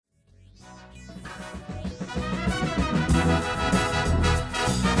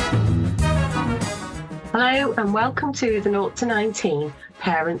Hello and welcome to the 0 to 19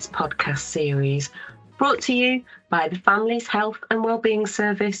 Parents Podcast Series, brought to you by the Families Health and Wellbeing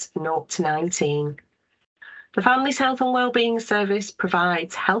Service 0 to 19. The Families Health and Wellbeing Service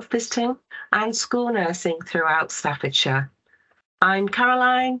provides health visiting and school nursing throughout Staffordshire. I'm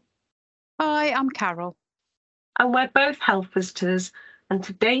Caroline. Hi, I'm Carol. And we're both health visitors, and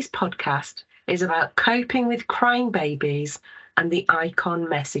today's podcast is about coping with crying babies and the ICON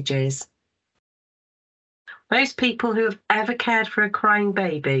messages. Most people who have ever cared for a crying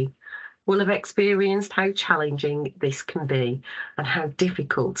baby will have experienced how challenging this can be and how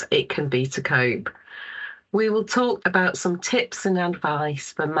difficult it can be to cope. We will talk about some tips and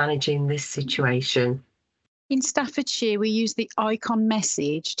advice for managing this situation. In Staffordshire, we use the ICON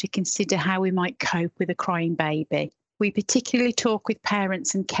message to consider how we might cope with a crying baby. We particularly talk with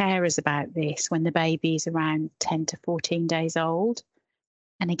parents and carers about this when the baby is around 10 to 14 days old,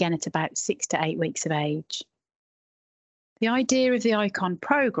 and again at about 6 to 8 weeks of age. The idea of the ICON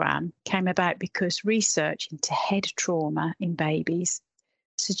programme came about because research into head trauma in babies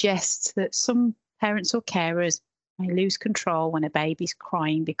suggests that some parents or carers may lose control when a baby's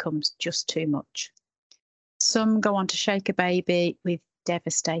crying becomes just too much. Some go on to shake a baby with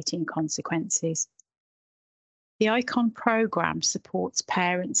devastating consequences. The ICON programme supports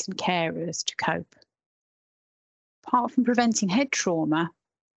parents and carers to cope. Apart from preventing head trauma,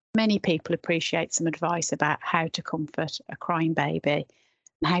 many people appreciate some advice about how to comfort a crying baby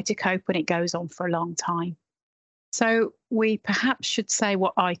and how to cope when it goes on for a long time. So we perhaps should say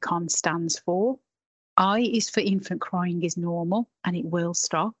what ICON stands for. I is for infant crying is normal and it will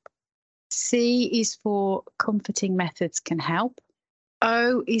stop. C is for comforting methods can help.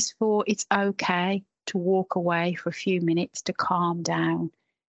 O is for it's okay to walk away for a few minutes to calm down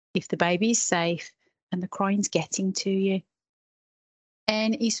if the baby is safe and the crying's getting to you.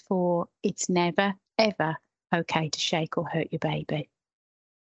 N is for it's never, ever okay to shake or hurt your baby.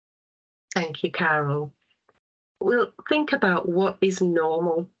 Thank you, Carol. We'll think about what is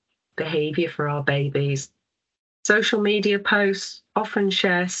normal behaviour for our babies. Social media posts often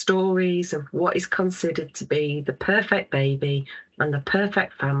share stories of what is considered to be the perfect baby and the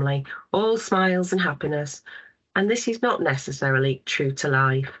perfect family, all smiles and happiness, and this is not necessarily true to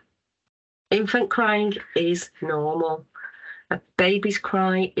life. Infant crying is normal. A baby's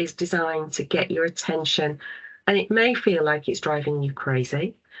cry is designed to get your attention, and it may feel like it's driving you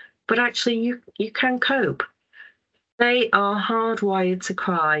crazy, but actually you can cope. They are hardwired to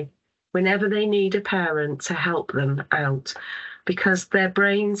cry whenever they need a parent to help them out, because their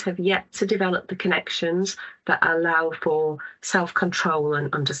brains have yet to develop the connections that allow for self-control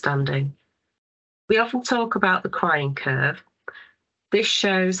and understanding. We often talk about the crying curve. This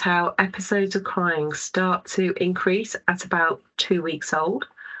shows how episodes of crying start to increase at about 2 weeks old.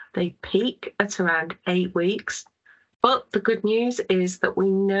 They peak at around 8 weeks. But the good news is that we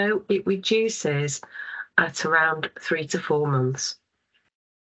know it reduces at around 3 to 4 months.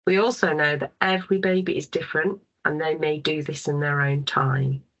 We also know that every baby is different and they may do this in their own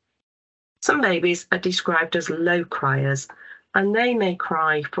time. Some babies are described as low criers and they may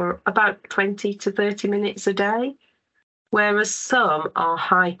cry for about 20 to 30 minutes a day, whereas some are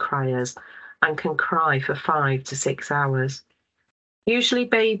high criers and can cry for 5 to 6 hours. Usually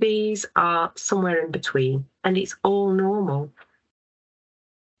babies are somewhere in between and it's all normal.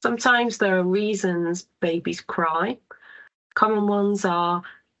 Sometimes there are reasons babies cry. Common ones are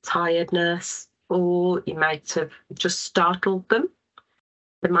tiredness, or you might have just startled them.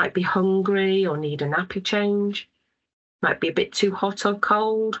 They might be hungry or need a nappy change. Might be a bit too hot or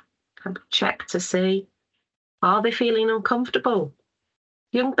cold. Have a check to see. Are they feeling uncomfortable?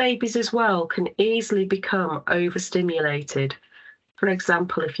 Young babies as well can easily become overstimulated. For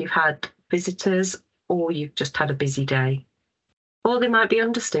example, if you've had visitors or you've just had a busy day. Or they might be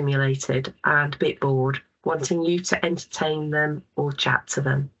understimulated and a bit bored, wanting you to entertain them or chat to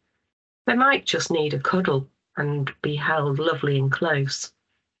them. They might just need a cuddle and be held lovely and close.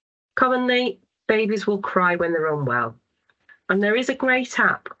 Commonly, babies will cry when they're unwell. And there is a great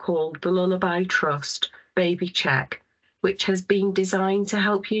app called the Lullaby Trust Baby Check, which has been designed to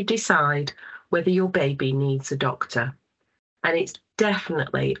help you decide whether your baby needs a doctor. And it's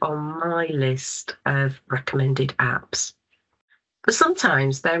definitely on my list of recommended apps. But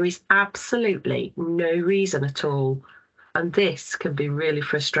sometimes there is absolutely no reason at all, and this can be really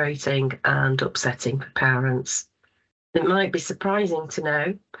frustrating and upsetting for parents. It might be surprising to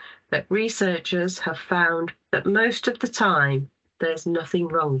know that researchers have found that most of the time there's nothing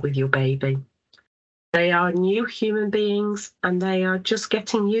wrong with your baby. They are new human beings and they are just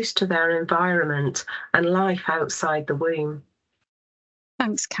getting used to their environment and life outside the womb.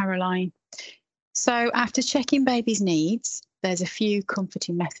 Thanks, Caroline. So after checking baby's needs, there's a few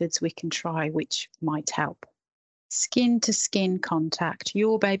comforting methods we can try which might help. Skin to skin contact,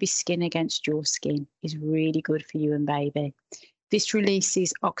 your baby's skin against your skin, is really good for you and baby. This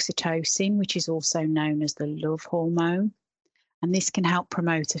releases oxytocin, which is also known as the love hormone, and this can help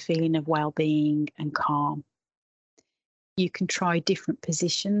promote a feeling of well-being and calm. You can try different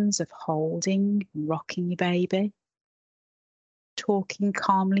positions of holding and rocking your baby. Talking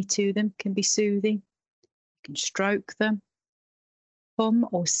calmly to them can be soothing. You can stroke them, hum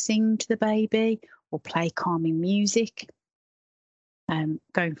or sing to the baby, or play calming music.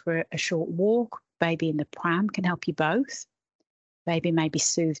 Going for a short walk, baby in the pram can help you both. Baby may be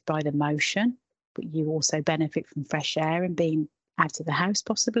soothed by the motion, but you also benefit from fresh air and being out of the house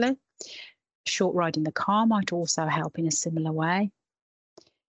possibly. A short ride in the car might also help in a similar way.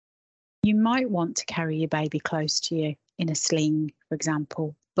 You might want to carry your baby close to you in a sling, for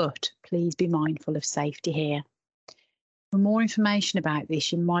example, but please be mindful of safety here. For more information about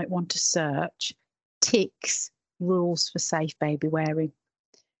this, you might want to search TICS rules for safe baby wearing,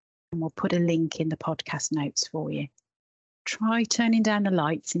 and we'll put a link in the podcast notes for you. Try turning down the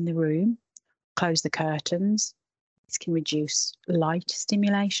lights in the room, close the curtains. This can reduce light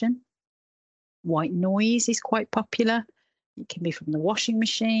stimulation. White noise is quite popular. It can be from the washing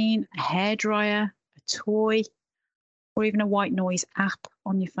machine, a hairdryer, a toy, or even a white noise app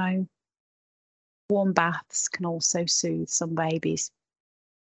on your phone. Warm baths can also soothe some babies.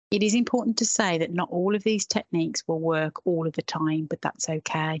 It is important to say that not all of these techniques will work all of the time, but that's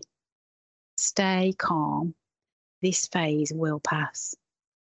okay. Stay calm. This phase will pass.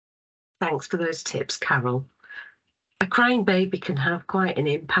 Thanks for those tips, Carol. A crying baby can have quite an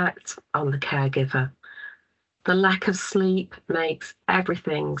impact on the caregiver. The lack of sleep makes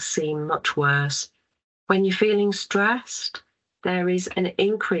everything seem much worse. When you're feeling stressed, there is an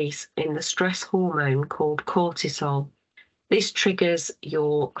increase in the stress hormone called cortisol. This triggers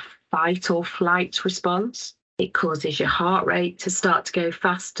your fight or flight response. It causes your heart rate to start to go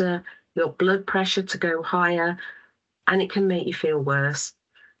faster, your blood pressure to go higher, and it can make you feel worse,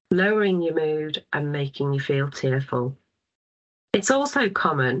 lowering your mood and making you feel tearful. It's also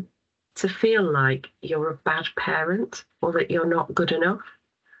common to feel like you're a bad parent or that you're not good enough.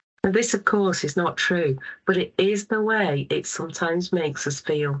 And this, of course, is not true, but it is the way it sometimes makes us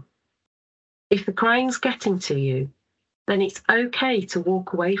feel. If the crying's getting to you, then it's okay to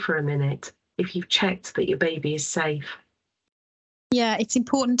walk away for a minute if you've checked that your baby is safe. Yeah, it's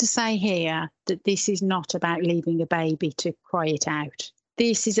important to say here that this is not about leaving a baby to cry it out.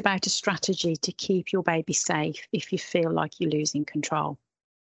 This is about a strategy to keep your baby safe if you feel like you're losing control.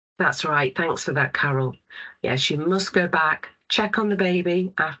 That's right. Thanks for that, Carol. Yes, you must go back, check on the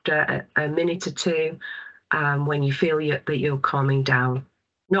baby after a minute or two when you feel that you're calming down.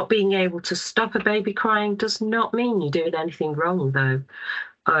 Not being able to stop a baby crying does not mean you're doing anything wrong, though,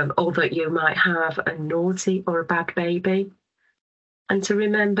 or that you might have a naughty or a bad baby. And to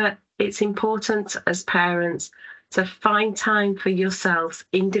remember, it's important as parents to find time for yourselves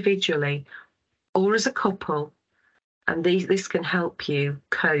individually or as a couple. And this can help you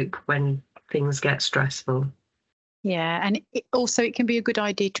cope when things get stressful. Yeah, and it can be a good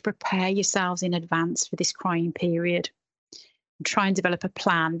idea to prepare yourselves in advance for this crying period. And try and develop a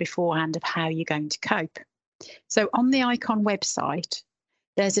plan beforehand of how you're going to cope. So on the ICON website,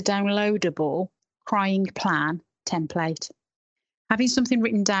 there's a downloadable crying plan template. Having something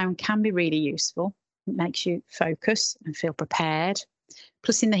written down can be really useful. It makes you focus and feel prepared.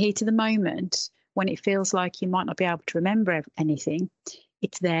 Plus, in the heat of the moment, when it feels like you might not be able to remember anything,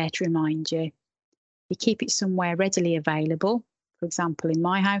 it's there to remind you. You keep it somewhere readily available. For example, in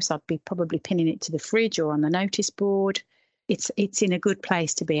my house, I'd be probably pinning it to the fridge or on the notice board. It's in a good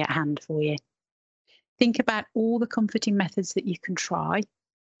place to be at hand for you. Think about all the comforting methods that you can try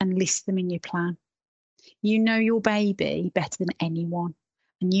and list them in your plan. You know your baby better than anyone,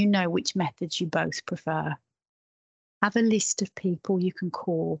 and you know which methods you both prefer. Have a list of people you can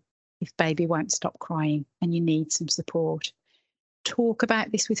call if baby won't stop crying and you need some support. Talk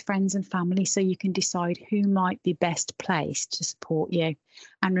about this with friends and family so you can decide who might be best placed to support you.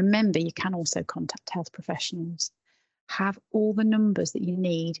 And remember, you can also contact health professionals. Have all the numbers that you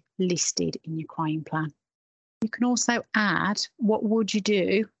need listed in your crying plan. You can also add, what would you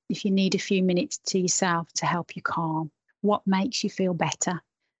do if you need a few minutes to yourself to help you calm? What makes you feel better?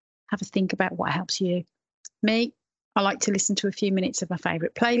 Have a think about what helps you. Me, I like to listen to a few minutes of my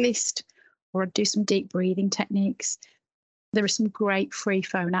favourite playlist, or do some deep breathing techniques. There are some great free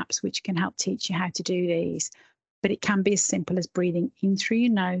phone apps which can help teach you how to do these, but it can be as simple as breathing in through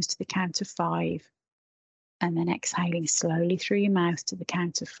your nose to the count of 5, and then exhaling slowly through your mouth to the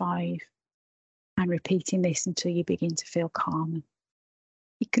count of 5. and repeating this until you begin to feel calmer.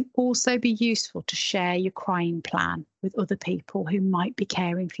 It can also be useful to share your crying plan with other people who might be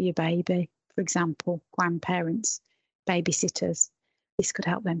caring for your baby, for example, grandparents, babysitters. This could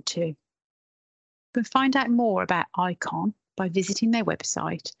help them too. You can find out more about ICON by visiting their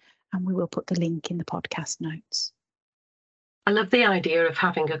website, and we will put the link in the podcast notes. I love the idea of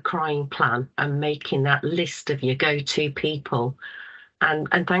having a crying plan and making that list of your go-to people.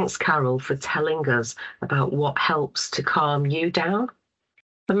 And thanks, Carol, for telling us about what helps to calm you down.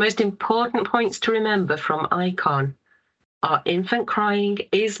 The most important points to remember from ICON are infant crying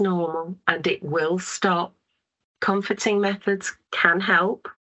is normal and it will stop. Comforting methods can help.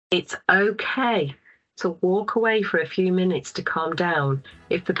 It's okay to walk away for a few minutes to calm down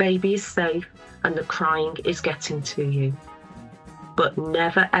if the baby is safe and the crying is getting to you. But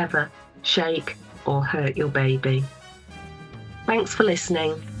never ever shake or hurt your baby. Thanks for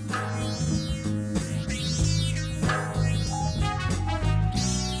listening.